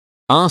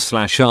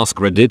r/ask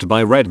Reddit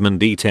by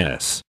Redmond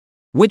ETS.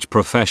 Which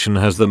profession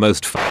has the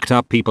most fucked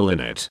up people in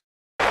it?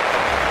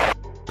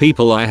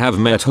 People I have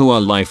met who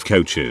are life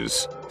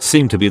coaches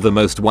seem to be the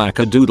most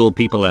wackadoodle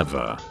people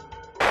ever.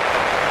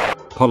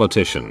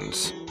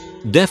 Politicians.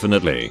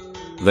 Definitely.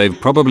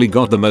 They've probably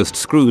got the most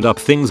screwed up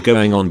things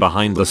going on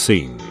behind the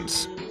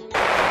scenes.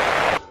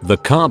 The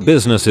car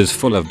business is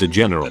full of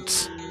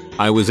degenerates.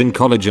 I was in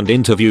college and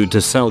interviewed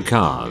to sell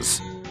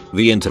cars.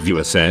 The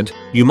interviewer said,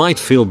 "You might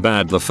feel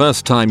bad the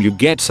first time you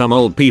get some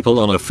old people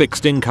on a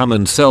fixed income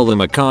and sell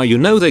them a car you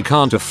know they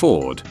can't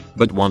afford,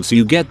 but once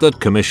you get that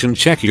commission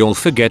check you'll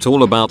forget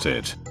all about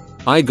it."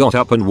 I got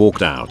up and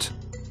walked out.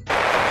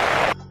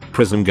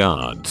 Prison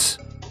guards.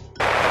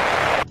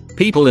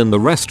 People in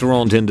the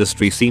restaurant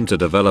industry seem to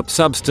develop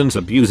substance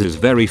abuses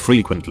very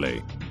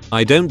frequently.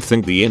 I don't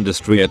think the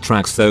industry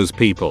attracts those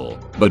people,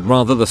 but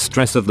rather the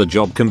stress of the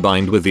job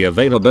combined with the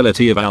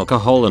availability of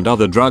alcohol and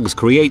other drugs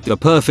create the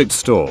perfect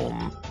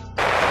storm.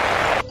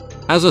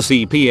 As a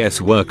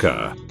CPS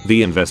worker,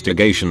 the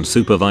investigation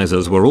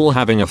supervisors were all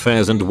having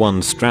affairs and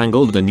one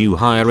strangled the new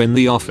hire in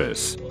the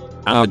office.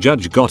 Our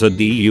judge got a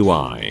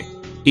DUI.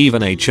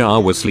 Even HR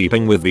was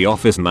sleeping with the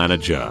office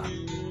manager.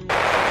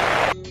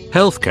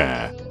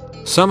 Healthcare.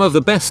 Some of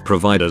the best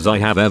providers I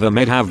have ever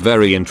met have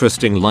very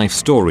interesting life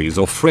stories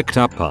or fricked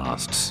up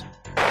pasts.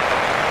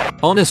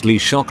 Honestly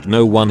shocked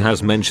no one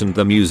has mentioned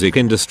the music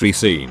industry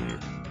scene.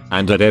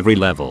 And at every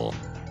level.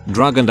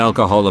 Drug and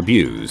alcohol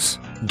abuse,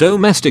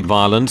 domestic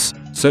violence,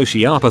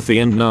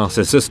 sociopathy and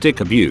narcissistic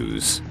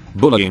abuse,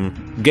 bullying,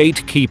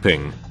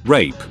 gatekeeping,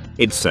 rape,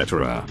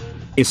 etc.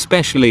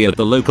 Especially at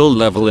the local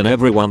level in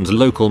everyone's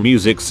local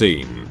music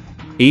scene.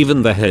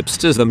 Even the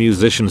hipsters the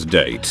musicians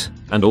date,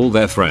 and all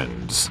their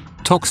friends.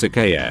 Toxic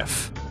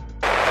AF.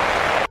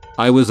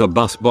 I was a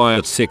busboy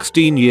at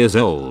 16 years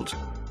old.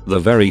 The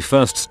very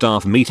first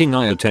staff meeting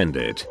I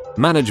attended,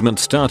 management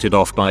started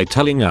off by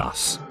telling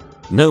us,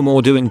 "No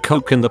more doing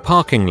coke in the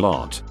parking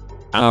lot.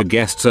 Our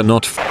guests are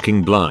not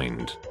fucking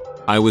blind."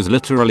 I was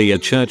literally a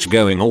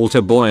church-going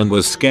altar boy and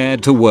was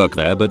scared to work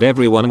there, but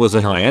everyone was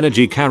a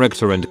high-energy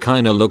character and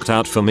kinda looked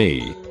out for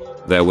me.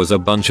 There was a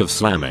bunch of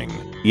slamming,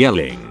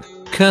 yelling,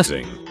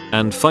 cursing,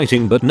 and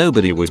fighting, but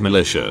nobody was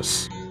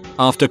malicious.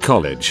 After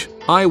college,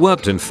 I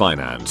worked in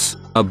finance,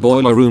 a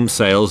boiler room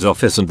sales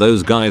office, and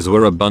those guys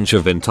were a bunch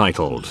of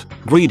entitled,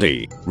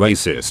 greedy,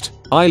 racist,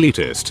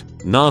 elitist,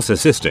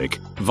 narcissistic,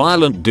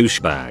 violent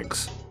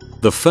douchebags.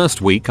 The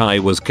first week I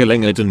was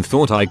killing it and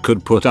thought I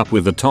could put up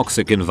with the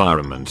toxic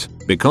environment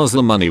because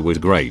the money was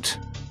great.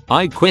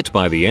 I quit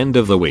by the end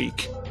of the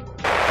week.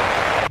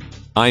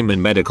 I'm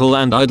in medical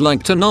and I'd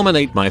like to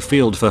nominate my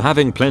field for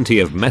having plenty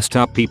of messed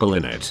up people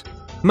in it.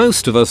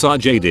 Most of us are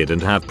jaded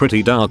and have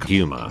pretty dark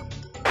humor.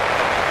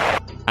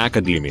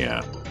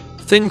 Academia.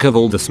 Think of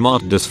all the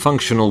smart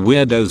dysfunctional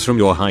weirdos from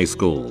your high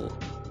school.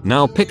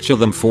 Now picture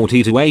them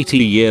 40 to 80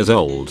 years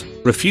old,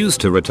 refuse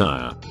to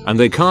retire, and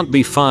they can't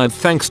be fired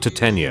thanks to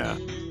tenure.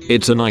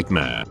 It's a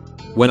nightmare.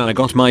 When I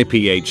got my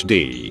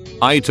PhD,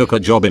 I took a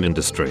job in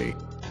industry.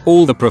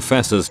 All the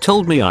professors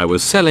told me I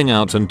was selling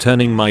out and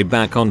turning my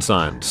back on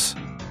science.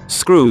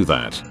 Screw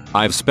that.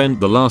 I've spent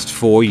the last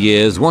 4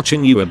 years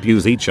watching you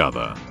abuse each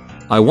other.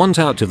 I want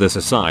out to this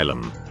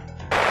asylum.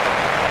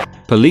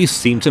 Police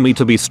seem to me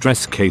to be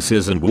stress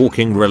cases and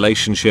walking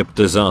relationship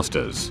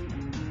disasters.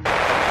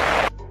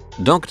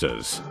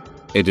 Doctors.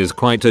 It is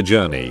quite a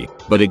journey,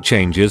 but it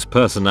changes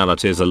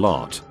personalities a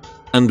lot.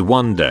 And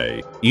one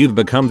day, you've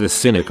become this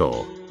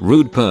cynical,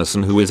 rude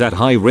person who is at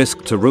high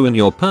risk to ruin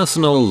your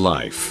personal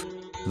life.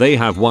 They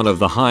have one of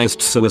the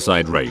highest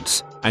suicide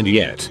rates, and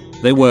yet,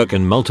 they work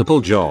in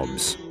multiple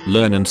jobs,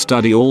 learn and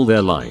study all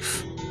their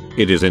life.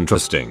 It is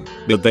interesting,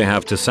 but they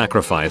have to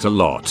sacrifice a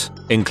lot,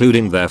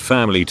 including their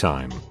family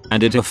time,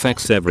 and it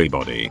affects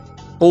everybody.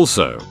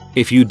 Also,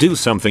 if you do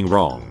something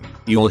wrong,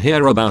 you'll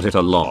hear about it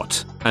a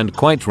lot, and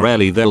quite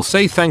rarely they'll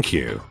say thank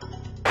you.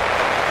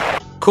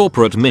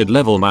 Corporate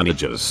mid-level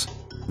managers.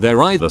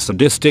 They're either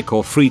sadistic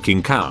or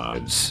freaking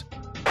cowards.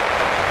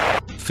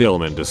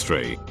 Film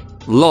industry.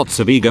 Lots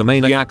of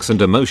egomaniacs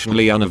and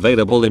emotionally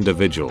unavailable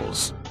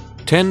individuals.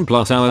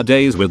 10+ hour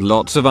days with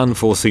lots of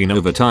unforeseen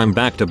overtime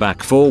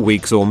back-to-back for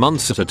weeks or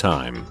months at a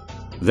time.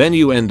 Then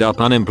you end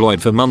up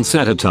unemployed for months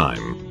at a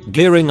time,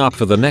 gearing up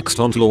for the next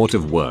onslaught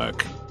of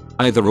work.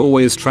 Either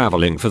always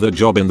traveling for the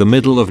job in the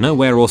middle of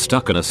nowhere or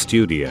stuck in a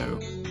studio.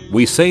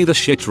 We say the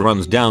shit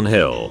runs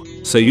downhill,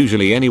 so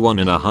usually anyone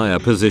in a higher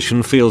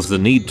position feels the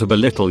need to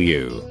belittle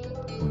you.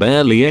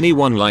 Barely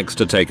anyone likes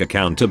to take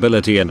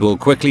accountability and will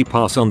quickly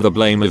pass on the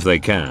blame if they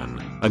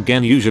can,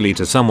 again usually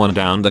to someone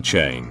down the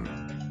chain.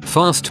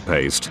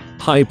 Fast-paced,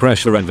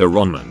 high-pressure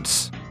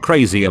environments,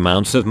 crazy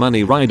amounts of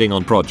money riding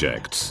on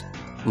projects.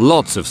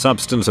 Lots of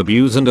substance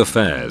abuse and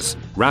affairs,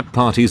 rap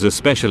parties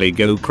especially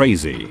go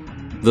crazy.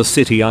 The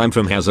city I'm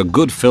from has a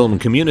good film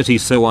community,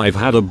 so I've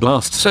had a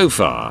blast so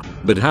far,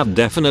 but have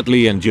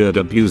definitely endured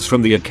abuse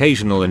from the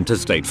occasional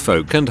interstate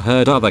folk and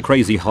heard other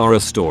crazy horror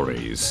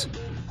stories.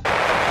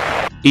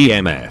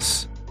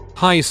 EMS.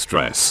 High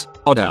stress,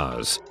 odd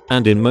hours,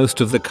 and in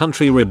most of the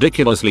country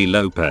ridiculously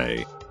low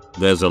pay.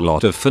 There's a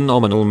lot of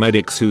phenomenal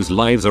medics whose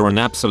lives are an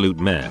absolute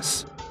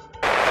mess.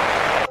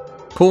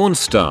 Porn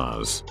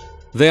stars.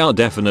 They are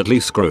definitely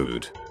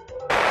screwed.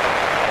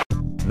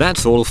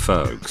 That's all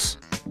folks.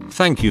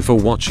 Thank you for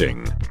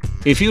watching.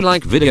 If you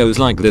like videos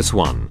like this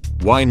one,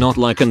 why not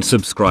like and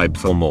subscribe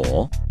for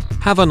more?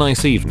 Have a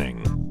nice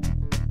evening.